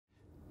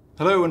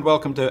Hello and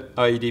welcome to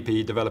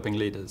IEDP Developing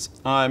Leaders.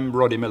 I'm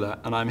Roddy Millar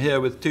and I'm here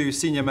with two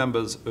senior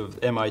members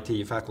of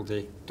MIT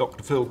faculty,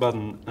 Dr. Phil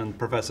Budden and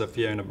Professor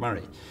Fiona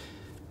Murray.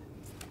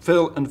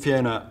 Phil and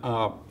Fiona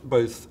are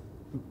both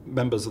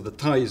members of the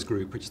TIES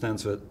group, which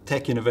stands for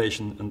Tech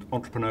Innovation and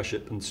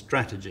Entrepreneurship and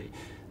Strategy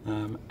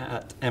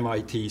at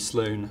MIT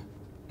Sloan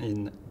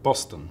in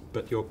Boston.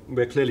 But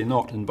we're clearly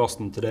not in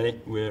Boston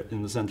today, we're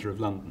in the centre of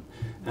London.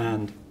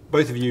 And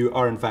both of you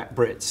are in fact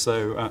Brits,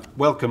 so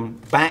welcome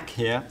back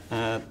here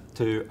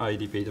to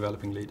IEDP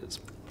Developing Leaders.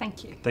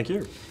 Thank you. Thank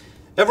you.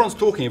 Everyone's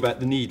talking about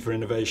the need for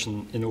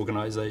innovation in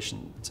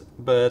organisations,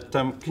 but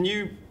can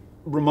you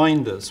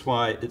remind us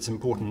why it's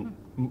important,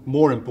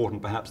 more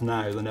important perhaps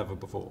now than ever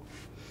before?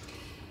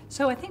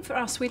 So I think for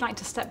us, we like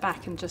to step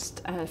back and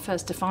just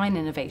first define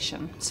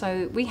innovation.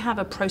 So we have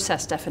a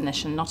process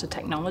definition, not a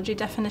technology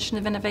definition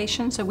of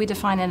innovation. So we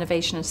define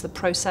innovation as the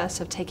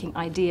process of taking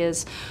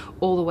ideas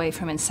all the way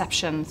from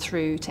inception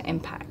through to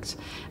impact.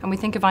 And we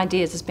think of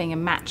ideas as being a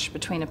match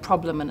between a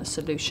problem and a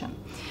solution.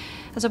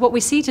 And so what we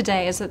see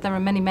today is that there are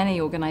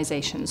many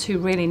organizations who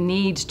really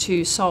need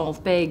to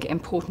solve big,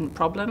 important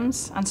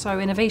problems. And so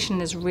innovation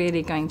is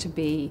really going to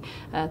be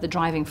the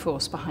driving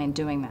force behind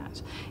doing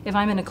that. If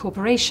I'm in a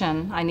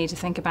corporation, I need to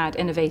think about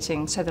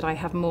innovating so that I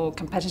have more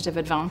competitive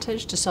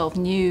advantage to solve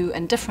new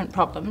and different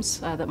problems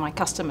that my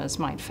customers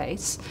might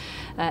face.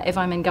 If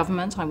I'm in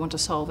government, I want to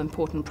solve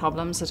important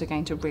problems that are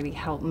going to really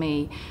help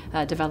me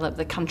develop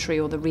the country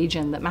or the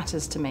region that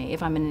matters to me.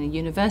 If I'm in a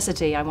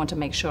university, I want to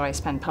make sure I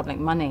spend public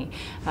money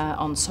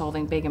on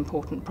solving big,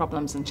 important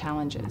problems and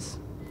challenges.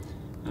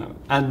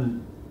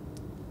 And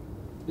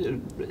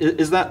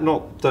is that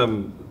not,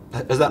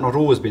 has that not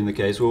always been the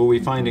case, or are we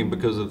finding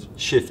because of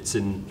shifts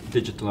in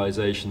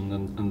digitalisation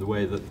and the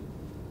way that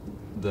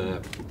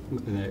the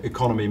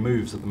economy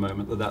moves at the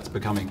moment that that's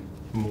becoming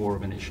more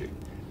of an issue?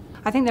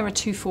 I think there are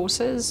two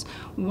forces.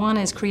 One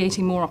is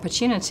creating more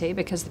opportunity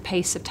because the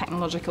pace of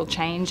technological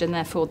change and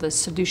therefore the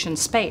solution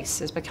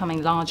space is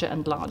becoming larger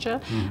and larger.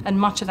 And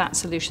much of that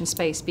solution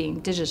space being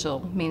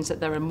digital means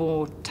that there are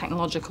more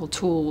technological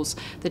tools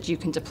that you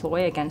can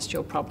deploy against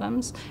your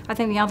problems. I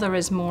think the other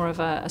is more of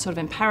a sort of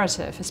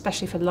imperative,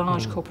 especially for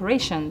large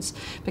corporations,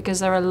 because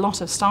there are a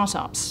lot of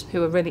startups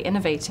who are really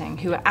innovating,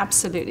 who are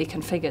absolutely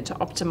configured to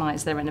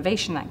optimize their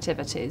innovation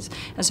activities.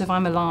 And so if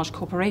I'm a large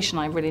corporation,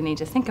 I really need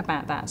to think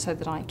about that so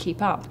that I keep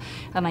up,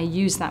 and I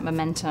use that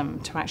momentum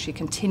to actually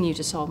continue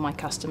to solve my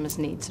customers'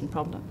 needs and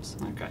problems.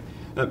 Okay.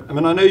 I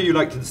mean, I know you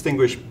like to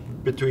distinguish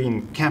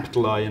between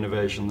capital I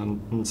innovation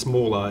and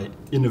small I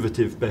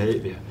innovative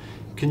behaviour.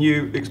 Can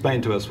you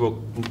explain to us what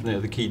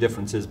the key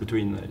difference is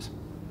between those?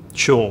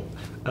 Sure.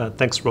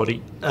 Thanks,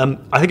 Roddy.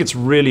 I think it's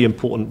really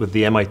important with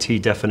the MIT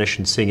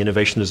definition, seeing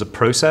innovation as a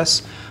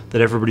process, that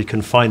everybody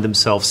can find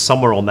themselves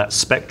somewhere on that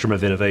spectrum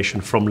of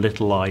innovation from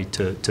little I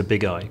to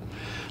big I.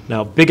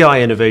 Now, big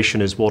I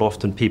innovation is what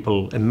often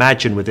people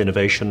imagine with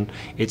innovation.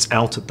 It's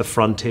out at the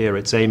frontier,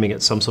 it's aiming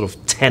at some sort of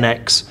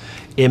 10x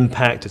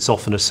impact, it's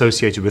often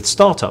associated with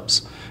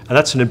startups. And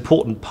that's an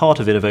important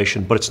part of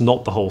innovation, but it's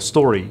not the whole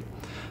story.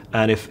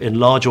 And if in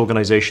large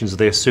organizations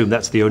they assume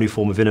that's the only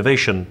form of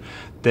innovation,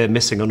 they're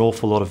missing an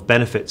awful lot of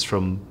benefits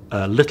from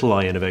little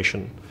I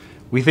innovation.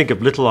 We think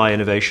of little I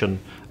innovation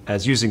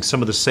as using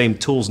some of the same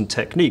tools and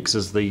techniques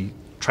as the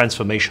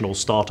transformational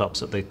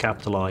startups at the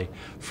capital I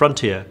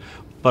frontier,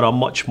 but are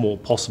much more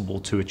possible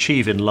to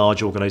achieve in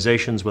large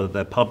organizations, whether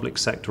they're public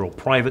sector or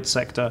private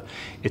sector.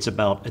 It's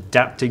about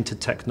adapting to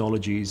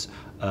technologies,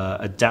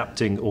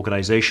 adapting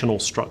organizational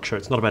structure.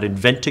 It's not about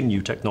inventing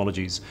new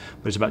technologies,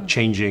 but it's about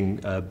changing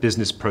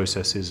business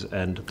processes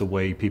and the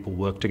way people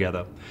work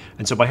together.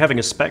 And so by having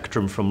a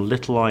spectrum from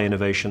little I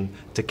innovation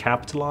to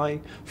capital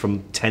I, from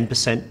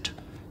 10%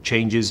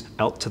 changes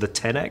out to the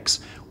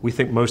 10x, we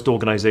think most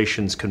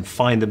organizations can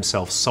find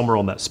themselves somewhere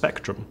on that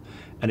spectrum.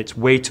 And it's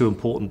way too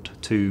important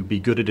to be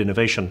good at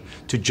innovation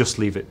to just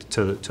leave it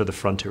to the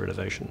frontier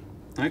innovation.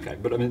 Okay,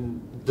 but I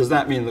mean, does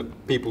that mean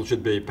that people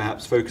should be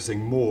perhaps focusing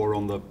more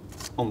on the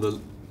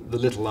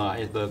little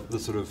I, the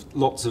sort of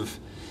lots of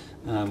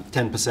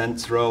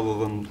 10% rather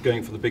than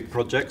going for the big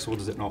projects, or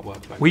does it not work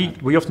like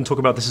that? We often talk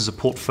about this as a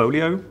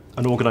portfolio,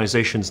 and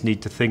organizations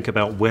need to think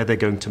about where they're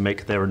going to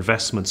make their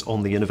investments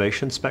on the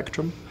innovation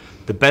spectrum.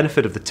 The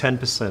benefit of the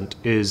 10%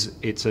 is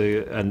it's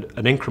an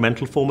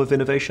incremental form of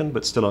innovation,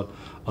 but still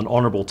an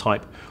honorable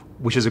type,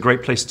 which is a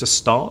great place to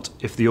start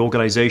if the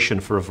organization,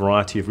 for a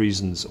variety of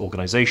reasons,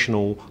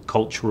 organizational,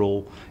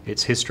 cultural,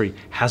 its history,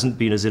 hasn't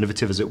been as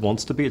innovative as it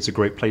wants to be. It's a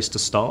great place to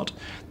start.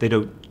 They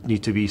don't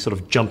need to be sort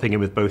of jumping in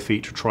with both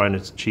feet to try and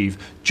achieve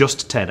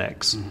just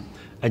 10x.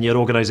 And yet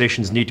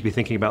organizations need to be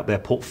thinking about their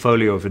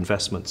portfolio of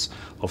investments,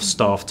 of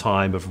staff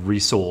time, of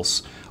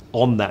resource,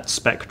 on that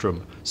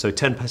spectrum. So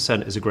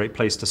 10% is a great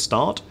place to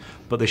start,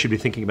 but they should be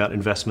thinking about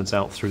investments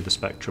out through the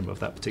spectrum of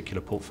that particular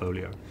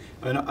portfolio.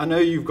 And I know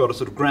you've got a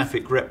sort of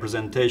graphic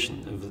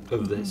representation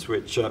of this,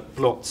 which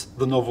plots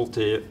the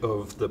novelty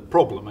of the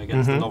problem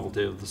against the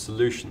novelty of the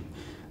solution.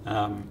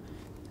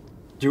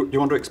 Do you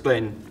want to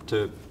explain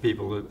to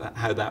people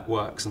how that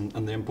works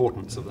and the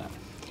importance of that?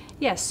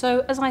 Yes,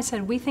 so as I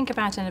said, we think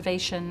about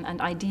innovation and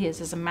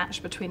ideas as a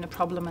match between a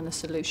problem and a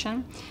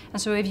solution.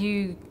 And so if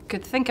you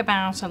could think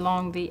about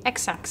along the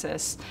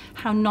x-axis,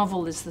 how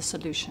novel is the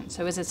solution?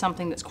 So is it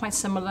something that's quite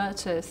similar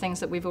to things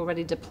that we've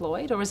already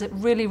deployed, or is it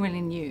really, really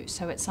new?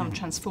 So it's some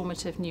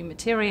transformative new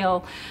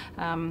material,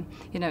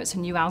 it's a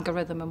new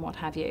algorithm and what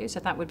have you. So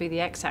that would be the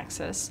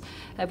x-axis.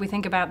 If we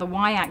think about the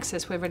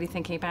y-axis, we're really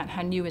thinking about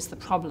how new is the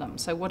problem.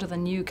 So what are the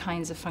new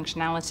kinds of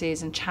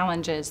functionalities and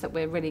challenges that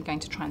we're really going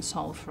to try and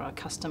solve for our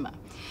customer?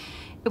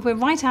 If we're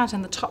right out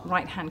in the top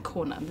right-hand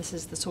corner, this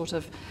is the sort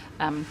of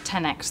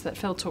 10x that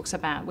Phil talks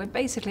about, we're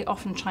basically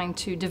often trying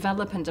to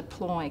develop and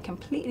deploy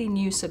completely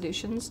new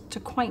solutions to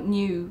quite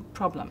new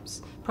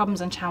problems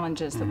and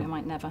challenges that we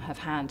might never have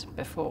had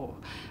before.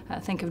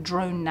 Think of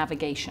drone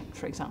navigation,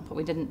 for example.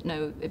 We didn't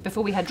know,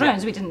 before we had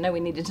drones, we didn't know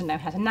we needed to know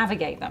how to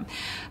navigate them.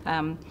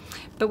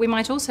 But we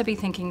might also be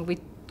thinking, we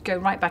go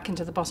right back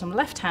into the bottom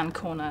left-hand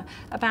corner,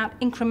 about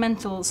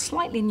incremental,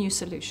 slightly new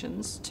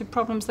solutions to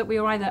problems that we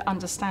either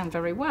understand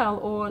very well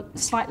or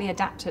slightly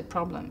adapted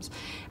problems.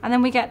 And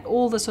then we get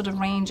all the sort of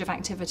range of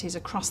activities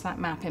across that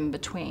map in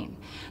between.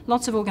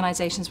 Lots of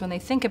organizations, when they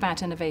think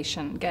about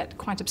innovation, get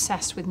quite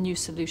obsessed with new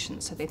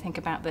solutions. So they think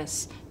about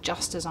this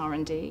just as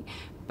R&D.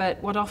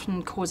 But what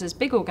often causes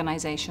big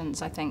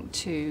organizations, I think,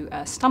 to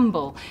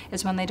stumble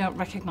is when they don't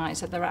recognize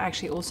that there are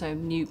actually also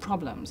new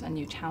problems and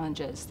new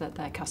challenges that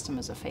their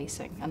customers are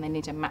facing, and they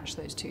need to match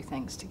those two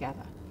things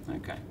together.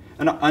 Okay.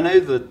 And I know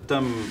that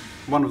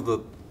one of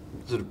the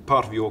sort of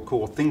part of your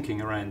core thinking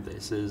around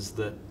this is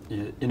that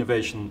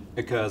innovation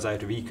occurs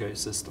out of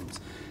ecosystems.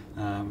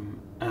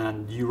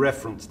 And you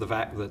referenced the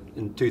fact that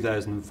in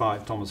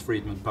 2005 Thomas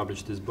Friedman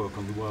published his book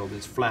on The World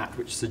is Flat,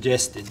 which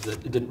suggested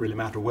that it didn't really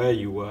matter where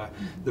you were,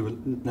 there was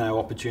now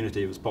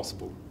opportunity was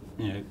possible,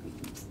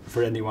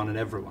 for anyone and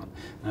everyone.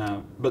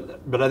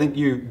 But I think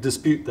you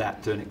dispute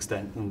that to an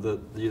extent, and that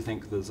you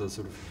think there's a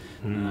sort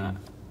of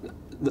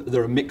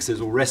there are mixes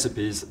or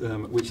recipes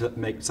which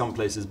make some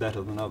places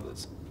better than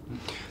others.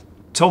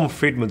 Tom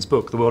Friedman's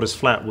book, The World is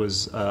Flat,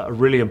 was a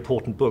really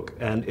important book,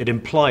 and it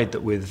implied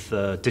that with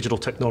digital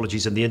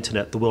technologies and the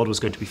internet, the world was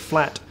going to be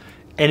flat.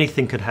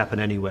 Anything could happen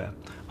anywhere.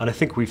 And I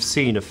think we've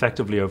seen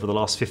effectively over the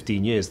last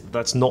 15 years that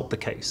that's not the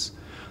case,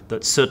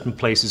 that certain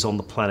places on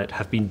the planet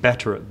have been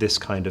better at this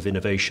kind of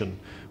innovation.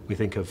 We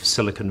think of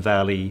Silicon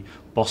Valley,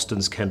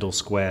 Boston's Kendall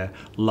Square,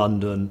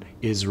 London,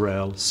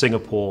 Israel,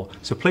 Singapore,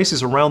 so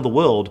places around the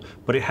world,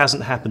 but it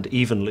hasn't happened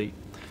evenly.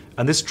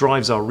 And this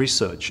drives our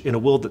research. In a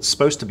world that's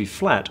supposed to be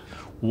flat,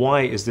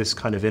 why is this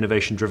kind of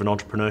innovation-driven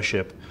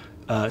entrepreneurship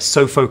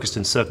so focused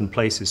in certain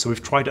places? So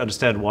we've tried to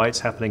understand why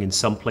it's happening in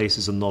some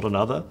places and not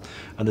another.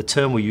 And the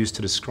term we use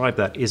to describe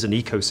that is an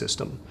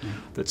ecosystem.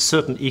 That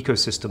certain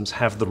ecosystems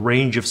have the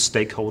range of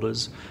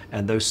stakeholders,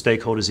 and those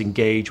stakeholders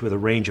engage with a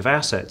range of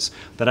assets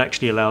that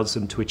actually allows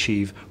them to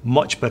achieve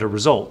much better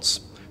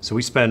results. So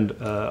we spend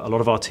a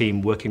lot of our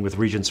team working with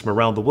regions from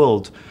around the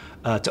world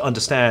to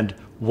understand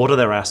what are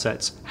their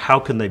assets, how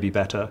can they be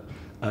better.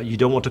 You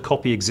don't want to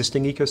copy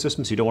existing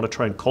ecosystems, you don't want to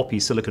try and copy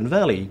Silicon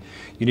Valley.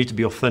 You need to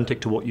be authentic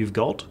to what you've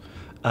got,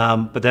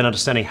 but then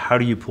understanding how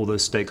do you pull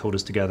those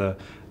stakeholders together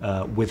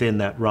within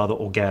that rather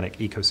organic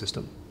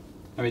ecosystem.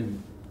 I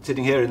mean,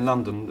 sitting here in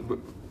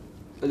London,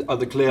 are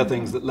there clear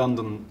things that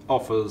London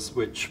offers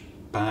which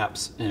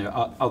perhaps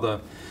other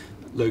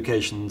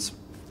locations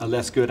are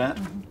less good at?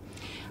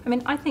 I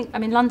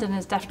mean, London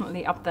is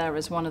definitely up there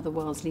as one of the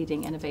world's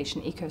leading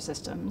innovation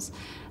ecosystems.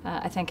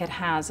 I think it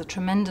has a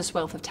tremendous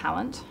wealth of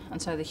talent,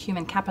 and so the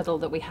human capital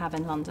that we have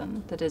in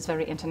London, that is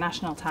very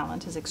international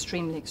talent, is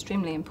extremely,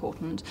 extremely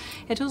important.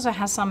 It also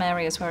has some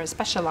areas where it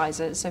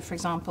specializes, so for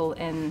example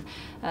in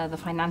the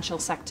financial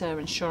sector,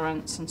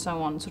 insurance and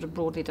so on, sort of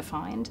broadly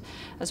defined,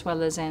 as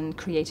well as in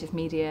creative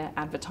media,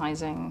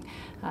 advertising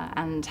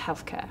and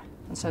healthcare.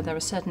 And so there are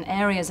certain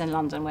areas in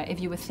London where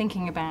if you were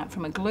thinking about,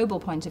 from a global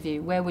point of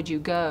view, where would you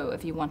go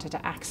if you wanted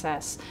to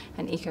access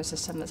an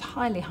ecosystem that's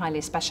highly,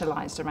 highly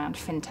specialized around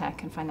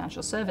fintech and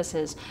financial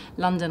services,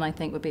 London, I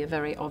think, would be a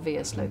very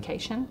obvious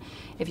location.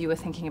 If you were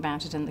thinking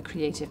about it in the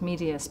creative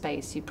media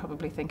space, you'd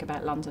probably think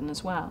about London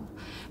as well.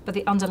 But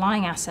the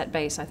underlying asset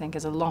base, I think,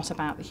 is a lot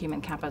about the human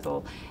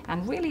capital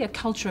and really a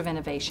culture of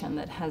innovation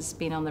that has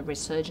been on the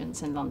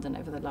resurgence in London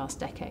over the last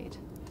decade.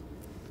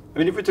 I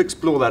mean, if we were to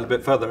explore that a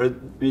bit further, I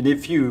mean,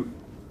 if you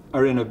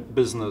are in a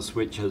business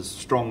which has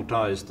strong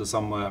ties to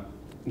somewhere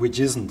which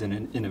isn't in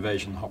an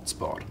innovation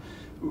hotspot,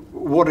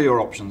 what are your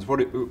options?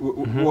 What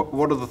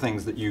are the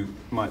things that you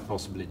might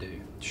possibly do?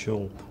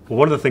 Sure. Well,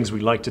 one of the things we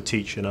like to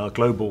teach in our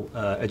global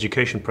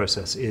education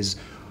process is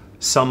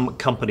some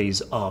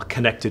companies are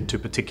connected to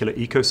particular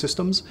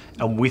ecosystems,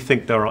 and we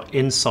think there are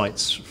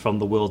insights from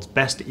the world's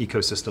best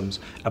ecosystems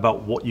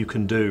about what you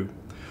can do.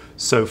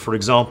 So, for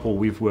example,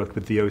 we've worked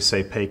with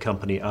the Pay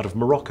company out of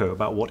Morocco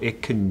about what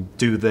it can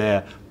do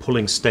there,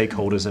 pulling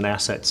stakeholders and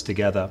assets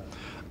together.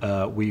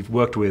 we've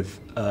worked with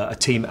a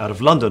team out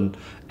of London,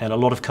 and a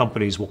lot of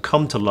companies will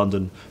come to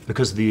London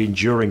because of the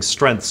enduring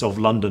strengths of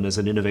London as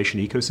an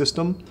innovation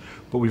ecosystem.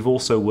 But we've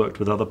also worked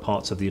with other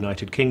parts of the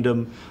United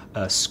Kingdom,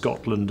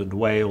 Scotland and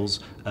Wales,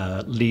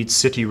 Leeds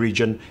City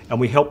region, and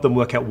we help them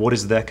work out what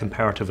is their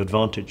comparative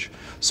advantage.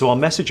 So our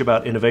message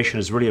about innovation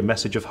is really a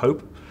message of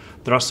hope.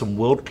 There are some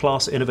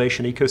world-class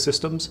innovation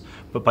ecosystems,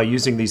 but by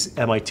using these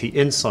MIT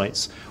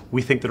insights,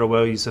 we think there are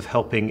ways of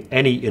helping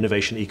any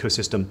innovation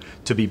ecosystem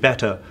to be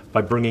better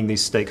by bringing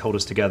these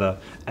stakeholders together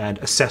and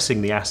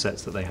assessing the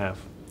assets that they have.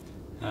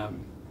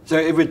 So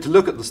if we're to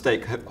look at the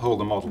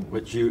stakeholder model,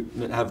 which you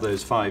have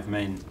those 5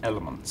 main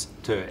elements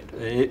to it,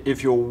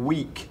 if you're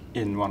weak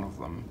in one of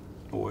them,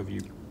 or if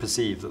you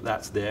perceive that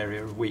that's the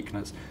area of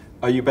weakness,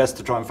 are you best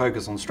to try and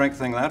focus on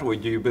strengthening that, or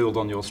do you build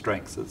on your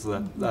strengths? It's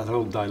that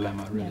whole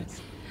dilemma, really.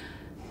 Yes.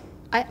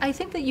 I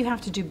think that you have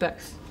to do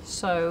both.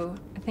 So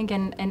I think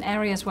in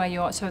areas where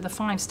you are, so the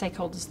 5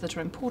 stakeholders that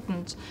are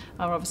important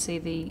are obviously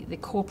the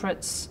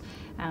corporates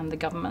and the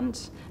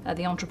government,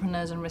 the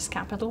entrepreneurs and risk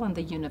capital, and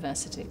the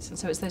universities. And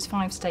so it's those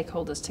 5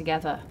 stakeholders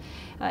together.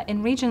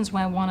 In regions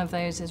where one of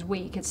those is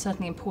weak, it's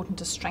certainly important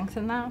to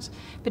strengthen that.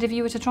 But if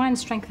you were to try and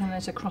strengthen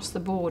it across the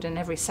board in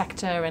every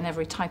sector and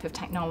every type of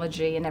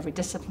technology and every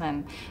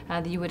discipline,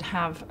 you would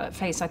have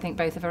face, I think,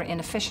 both a very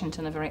inefficient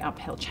and a very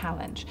uphill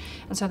challenge.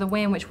 And so the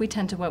way in which we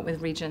tend to work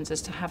with regions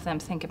is to have them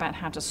think about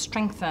how to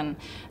strengthen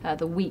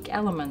the weak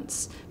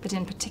elements, but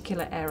in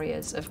particular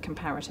areas of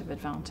comparative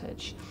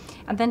advantage.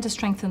 And then to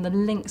strengthen the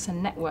links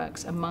and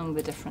networks among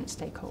the different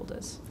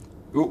stakeholders.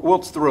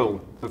 What's the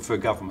role for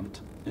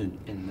government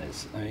in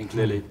this? I mean,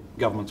 clearly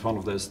government's one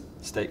of those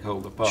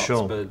stakeholder parts,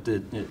 sure. But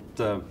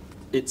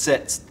it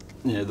sets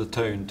the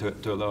tone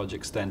to a large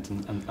extent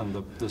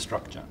and the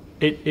structure.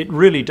 It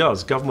really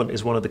does. Government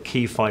is one of the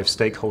key 5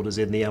 stakeholders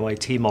in the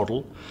MIT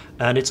model,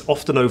 and it's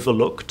often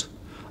overlooked.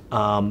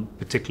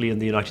 Particularly in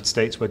the United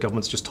States, where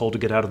government's just told to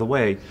get out of the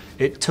way.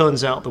 It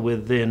turns out that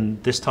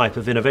within this type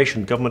of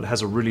innovation, government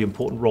has a really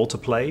important role to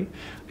play.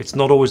 It's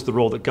not always the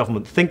role that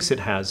government thinks it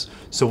has.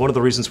 So one of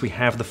the reasons we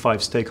have the 5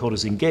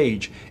 stakeholders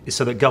engage is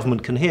so that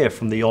government can hear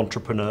from the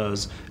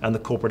entrepreneurs and the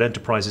corporate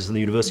enterprises and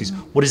the universities,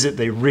 what is it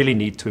they really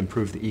need to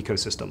improve the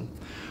ecosystem.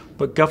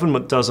 But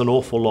government does an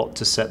awful lot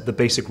to set the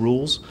basic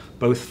rules,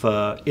 both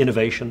for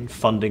innovation,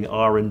 funding,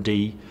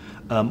 R&D,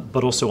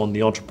 but also on the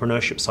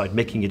entrepreneurship side,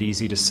 making it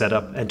easy to set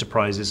up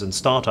enterprises and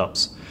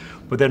startups,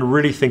 but then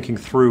really thinking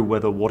through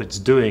whether what it's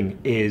doing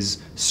is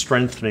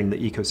strengthening the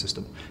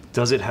ecosystem.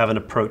 Does it have an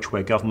approach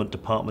where government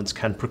departments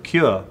can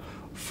procure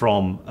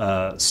from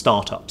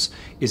startups?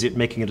 Is it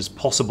making it as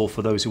possible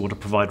for those who want to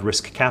provide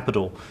risk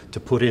capital to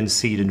put in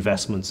seed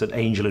investments and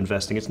angel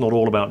investing? It's not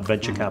all about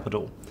venture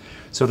capital.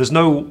 So there's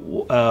no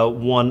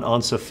one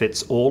answer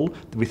fits all.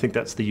 We think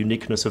that's the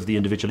uniqueness of the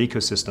individual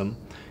ecosystem,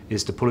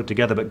 is to pull it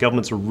together. But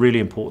government's a really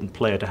important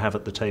player to have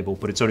at the table,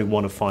 but it's only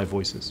one of 5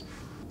 voices.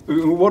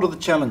 What are the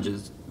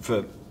challenges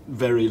for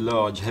very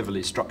large,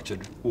 heavily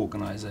structured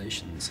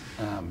organizations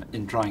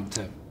in trying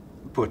to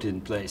put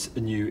in place a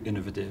new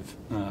innovative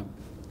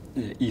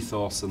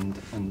ethos and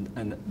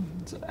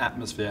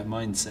atmosphere,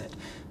 mindset?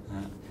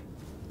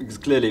 Because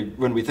clearly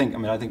when we think,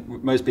 I think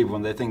most people,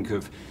 when they think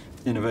of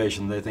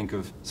innovation, they think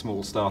of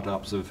small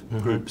startups, of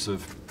groups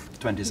of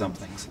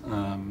 20-somethings.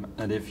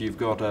 And if you've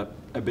got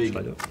a big,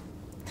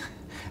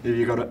 if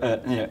you've got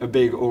a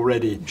big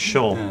already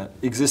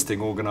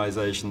existing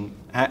organisation,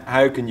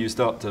 how can you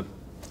start to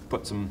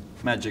put some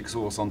magic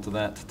sauce onto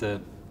that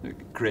to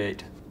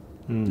create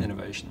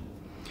innovation?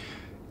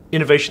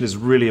 Innovation is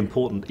really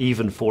important,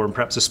 even for, and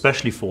perhaps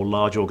especially for,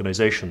 large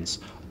organizations.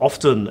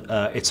 Often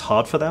it's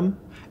hard for them,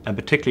 and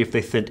particularly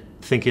if they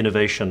think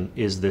innovation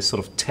is this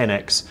sort of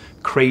 10x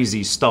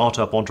crazy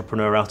startup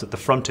entrepreneur out at the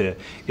frontier,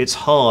 it's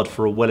hard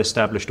for a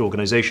well-established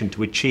organization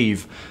to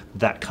achieve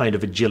that kind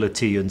of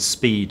agility and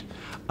speed.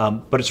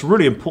 But it's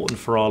really important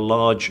for our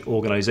large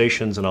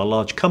organizations and our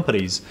large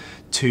companies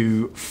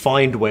to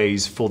find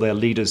ways for their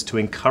leaders to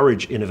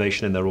encourage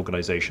innovation in their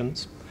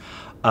organizations.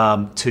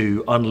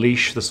 To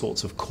unleash the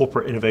sorts of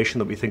corporate innovation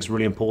that we think is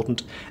really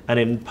important, and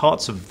in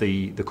parts of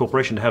the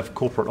corporation to have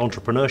corporate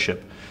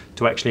entrepreneurship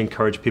to actually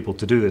encourage people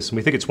to do this. And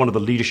we think it's one of the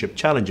leadership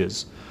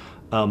challenges.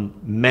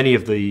 Many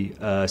of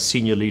the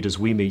senior leaders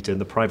we meet in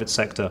the private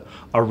sector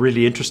are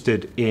really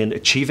interested in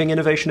achieving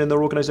innovation in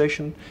their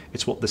organization.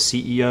 It's what the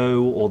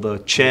CEO or the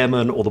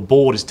chairman or the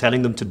board is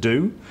telling them to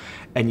do.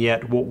 And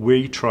yet what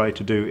we try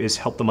to do is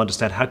help them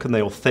understand how can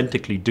they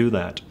authentically do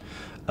that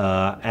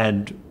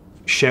and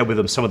share with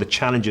them some of the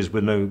challenges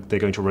we know they're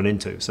going to run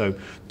into. So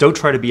don't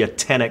try to be a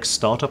 10x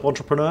startup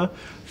entrepreneur.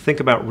 Think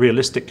about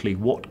realistically,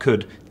 what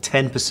could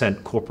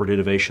 10% corporate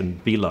innovation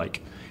be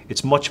like?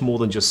 It's much more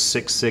than just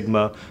Six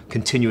Sigma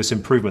continuous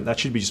improvement. That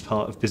should be just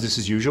part of business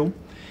as usual.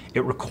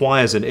 It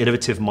requires an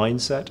innovative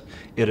mindset.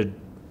 It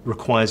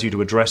requires you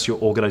to address your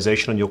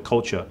organization and your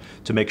culture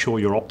to make sure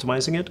you're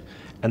optimizing it.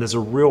 And there's a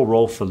real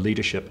role for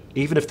leadership.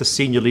 Even if the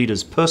senior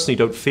leaders personally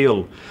don't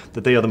feel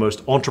that they are the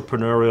most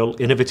entrepreneurial,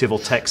 innovative, or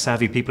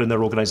tech-savvy people in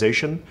their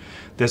organization,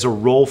 there's a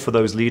role for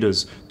those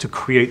leaders to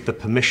create the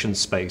permission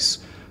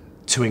space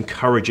to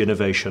encourage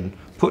innovation,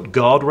 put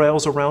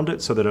guardrails around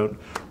it so they don't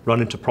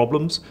run into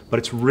problems, but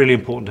it's really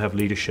important to have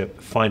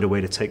leadership find a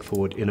way to take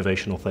forward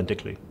innovation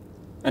authentically.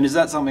 And is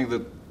that something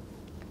that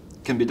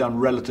can be done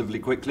relatively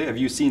quickly? Have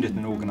you seen it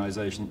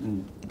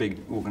in big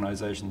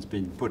organizations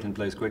being put in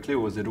place quickly,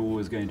 or is it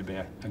always going to be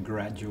a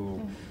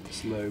gradual,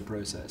 slow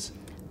process?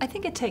 I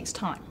think it takes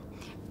time.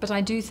 But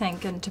I do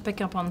think, and to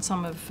pick up on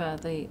some of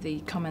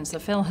the comments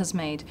that Phil has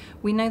made,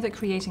 we know that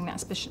creating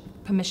that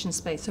permission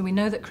space, so we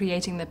know that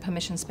creating the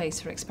permission space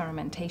for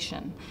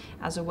experimentation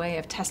as a way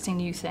of testing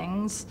new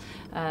things,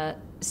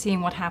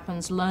 seeing what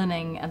happens,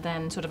 learning, and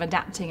then sort of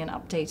adapting and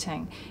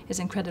updating is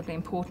incredibly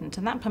important.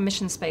 And that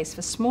permission space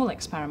for small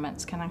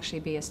experiments can actually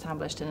be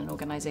established in an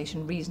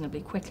organization reasonably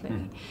quickly.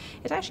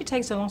 It actually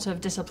takes a lot of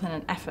discipline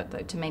and effort, though,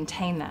 to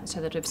maintain that, so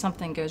that if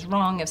something goes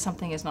wrong, if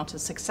something is not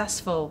as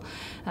successful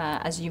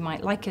as you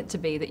might like it to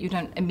be, that you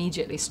don't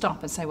immediately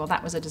stop and say, well,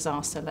 that was a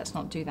disaster, let's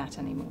not do that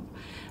anymore.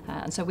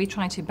 And so we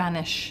try to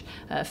banish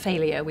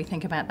failure. We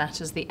think about that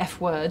as the F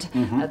word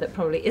that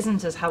probably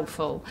isn't as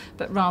helpful,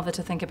 but rather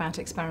to think about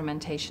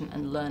experimentation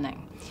and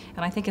learning.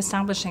 And I think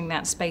establishing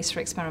that space for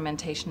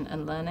experimentation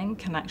and learning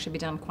can actually be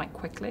done quite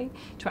quickly.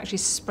 To actually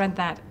spread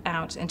that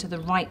out into the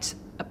right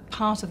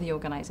part of the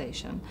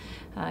organization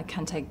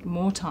can take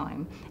more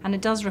time, and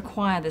it does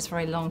require this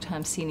very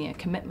long-term senior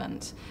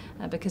commitment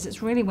because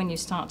it's really when you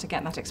start to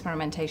get that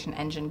experimentation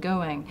engine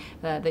going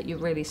that you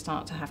really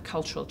start to have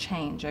cultural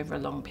change over a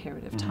long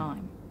period of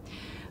time.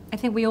 I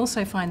think we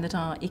also find that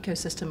our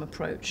ecosystem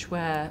approach,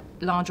 where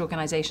large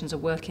organizations are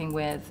working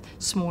with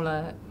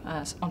smaller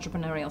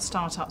entrepreneurial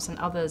startups and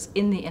others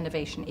in the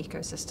innovation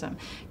ecosystem,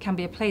 can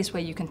be a place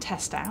where you can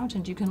test out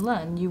and you can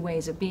learn new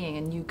ways of being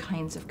and new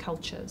kinds of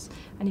cultures.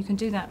 And you can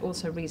do that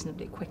also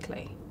reasonably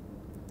quickly.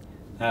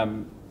 I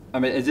mean,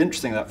 it's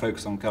interesting, that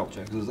focus on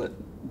culture, because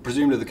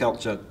presumably the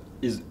culture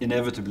is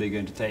inevitably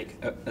going to take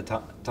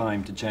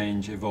time to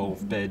change,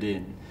 evolve, bed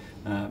in.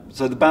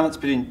 So the balance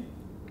between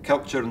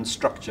culture and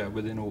structure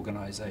within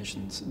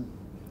organizations,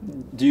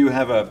 do you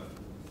have a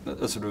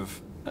sort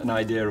of an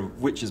idea of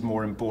which is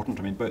more important?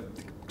 I mean,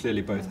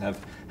 clearly both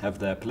have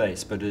their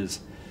place, but does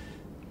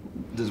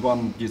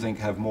one, do you think,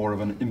 have more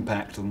of an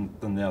impact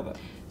than the other?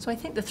 So I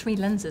think the three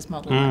lenses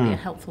model might be a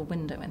helpful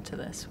window into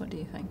this. What do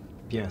you think?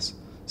 Yes.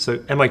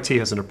 So MIT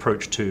has an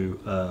approach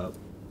to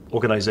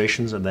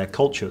organizations and their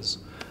cultures,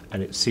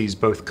 and it sees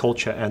both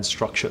culture and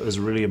structure as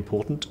really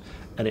important,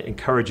 and it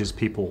encourages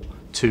people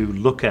to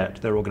look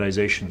at their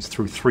organizations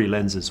through three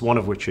lenses, one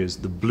of which is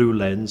the blue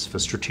lens for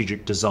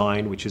strategic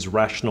design, which is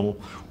rational,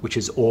 which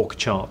is org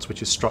charts,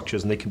 which is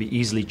structures, and they can be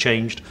easily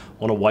changed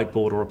on a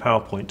whiteboard or a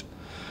PowerPoint.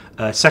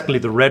 Secondly,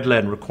 the red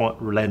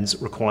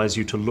lens requires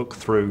you to look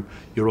through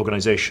your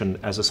organization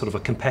as a sort of a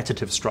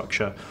competitive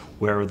structure,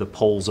 where are the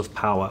poles of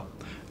power.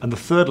 And the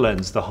third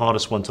lens, the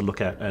hardest one to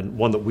look at, and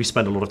one that we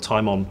spend a lot of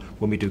time on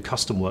when we do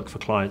custom work for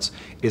clients,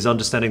 is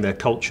understanding their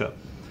culture.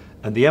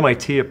 And the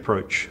MIT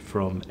approach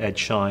from Ed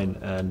Schein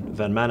and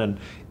Van Manen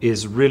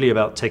is really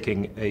about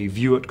taking a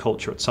view at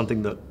culture. It's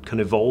something that can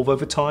evolve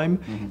over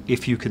time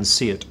if you can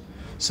see it.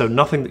 So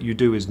nothing that you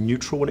do is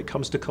neutral when it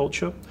comes to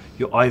culture.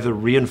 You're either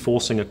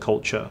reinforcing a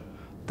culture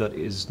that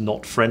is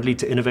not friendly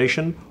to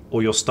innovation,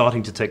 or you're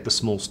starting to take the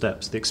small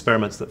steps, the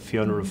experiments that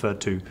Fiona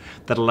referred to,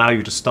 that allow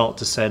you to start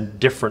to send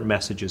different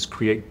messages,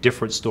 create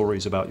different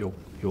stories about your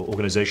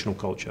organizational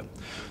culture.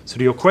 So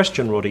to your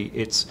question, Roddy,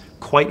 it's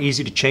quite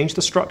easy to change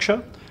the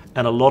structure.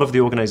 And a lot of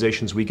the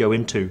organizations we go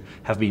into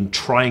have been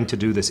trying to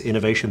do this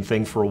innovation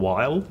thing for a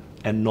while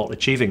and not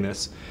achieving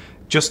this.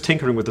 Just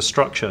tinkering with the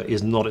structure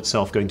is not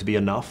itself going to be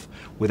enough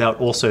without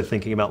also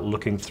thinking about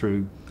looking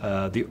through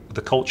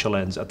the culture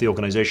lens at the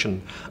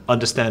organization,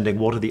 understanding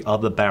what are the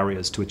other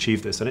barriers to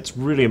achieve this. And it's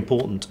really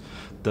important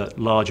that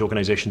large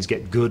organizations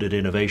get good at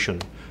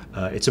innovation.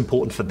 It's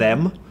important for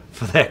them,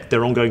 for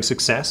their ongoing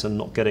success and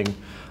not getting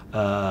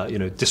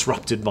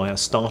disrupted by a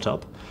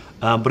startup.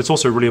 But it's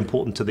also really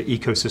important to the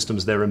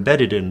ecosystems they're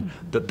embedded in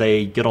that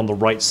they get on the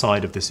right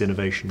side of this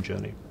innovation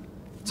journey.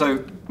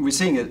 So we're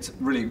seeing it's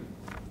really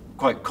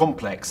quite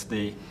complex,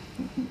 the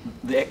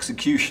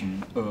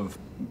execution of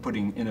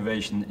putting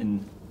innovation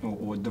in,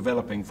 or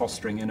developing,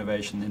 fostering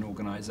innovation in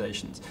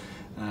organizations.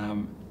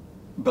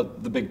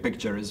 But the big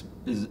picture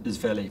is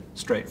fairly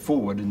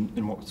straightforward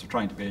in what's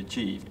trying to be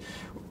achieved.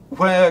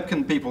 Where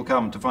can people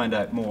come to find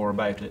out more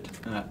about it?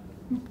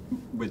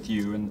 With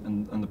you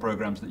and the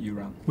programs that you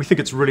run? We think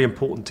it's really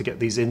important to get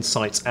these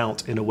insights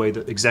out in a way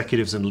that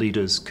executives and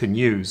leaders can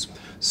use.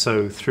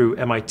 So through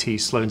MIT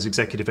Sloan's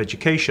Executive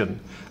Education,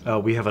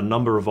 we have a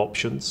number of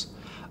options.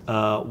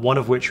 One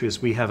of which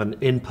is we have an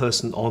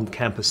in-person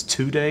on-campus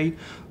 2-day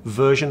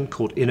version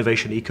called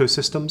Innovation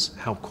Ecosystems,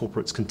 how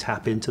corporates can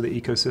tap into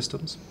the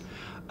ecosystems.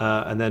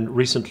 And then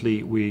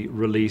recently we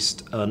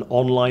released an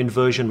online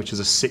version, which is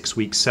a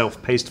 6-week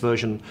self-paced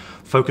version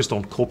focused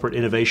on corporate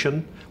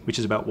innovation, which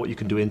is about what you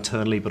can do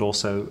internally, but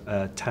also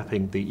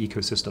tapping the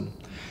ecosystem.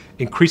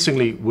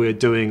 Increasingly, we're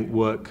doing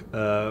work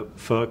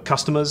for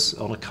customers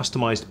on a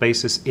customized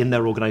basis in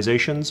their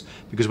organizations,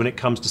 because when it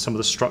comes to some of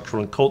the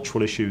structural and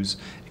cultural issues,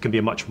 it can be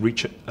a much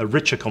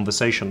richer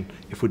conversation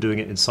if we're doing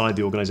it inside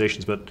the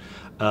organizations. But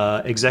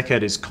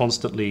ExecEd is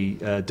constantly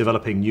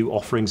developing new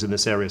offerings in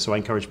this area, so I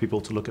encourage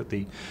people to look at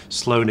the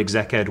Sloan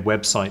ExecEd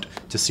website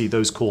to see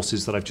those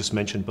courses that I've just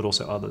mentioned, but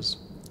also others.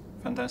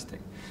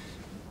 Fantastic.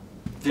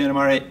 Fiona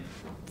Murray,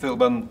 Phil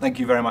Budden, thank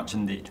you very much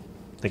indeed.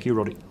 Thank you,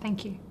 Roddy.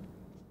 Thank you.